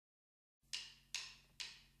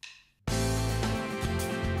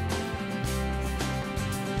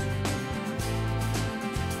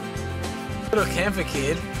Little camper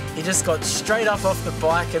kid, he just got straight up off the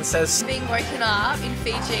bike and says, Being woken up in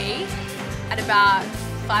Fiji at about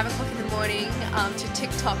 5 o'clock in the morning to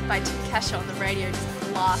TikTok by Tim Kasha on the radio, just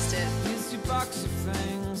blasted.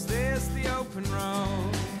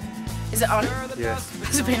 Is it on? Yeah.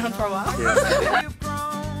 Has it been on for a while? Yeah.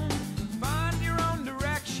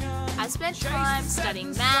 I spent time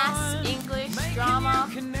studying maths, English, drama,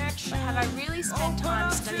 but have I really spent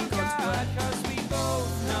time studying God's Word?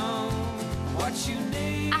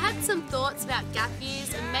 I had some thoughts about gap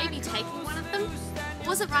years and maybe taking one of them.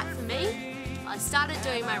 Was it right for me? I started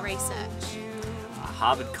doing my research.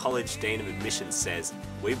 Harvard College Dean of Admissions says,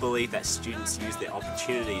 "We believe that students use their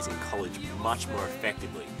opportunities in college much more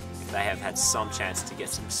effectively if they have had some chance to get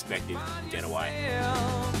some perspective and get away."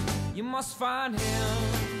 You must find him.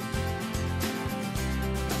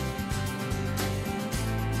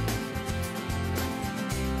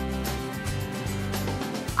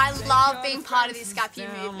 I love being part of this gap year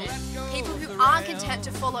movement. People who aren't content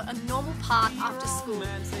to follow a normal path after school.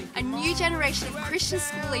 A new generation of Christian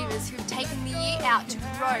school leavers who have taken the year out to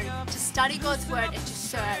grow, to study God's Word and to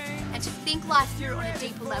serve, and to think life through on a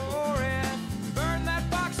deeper level.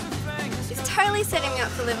 It's totally setting me up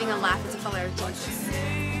for living a life as a follower of Jesus.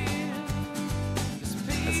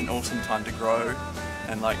 It's an awesome time to grow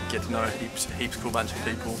and like get to know heaps cool bunch of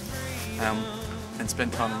people and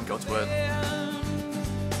spend time in God's Word.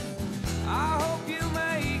 I hope you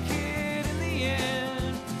make it in the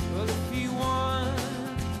end. Well, if you want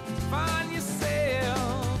to find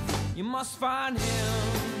yourself, you must find him.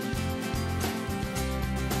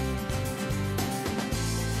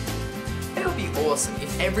 It would be awesome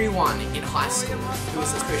if everyone in high school who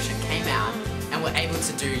was a Christian came out and were able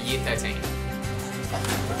to do Year 13.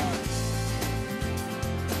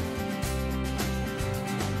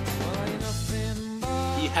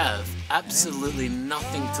 you have absolutely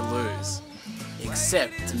nothing to lose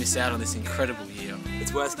except to miss out on this incredible year.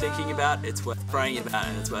 It's worth thinking about, it's worth praying about,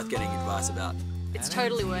 and it's worth getting advice about. It's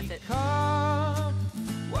totally worth it.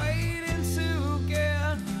 Waiting to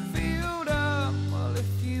get filled up. Well,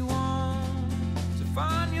 if you want to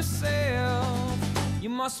find yourself, you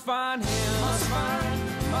must find him. You must find,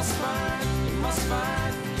 you must find, you must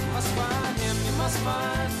find, you must find him. You must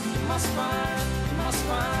find, you must find, you must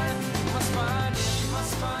find, you must find him. You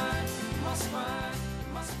must find, you must find.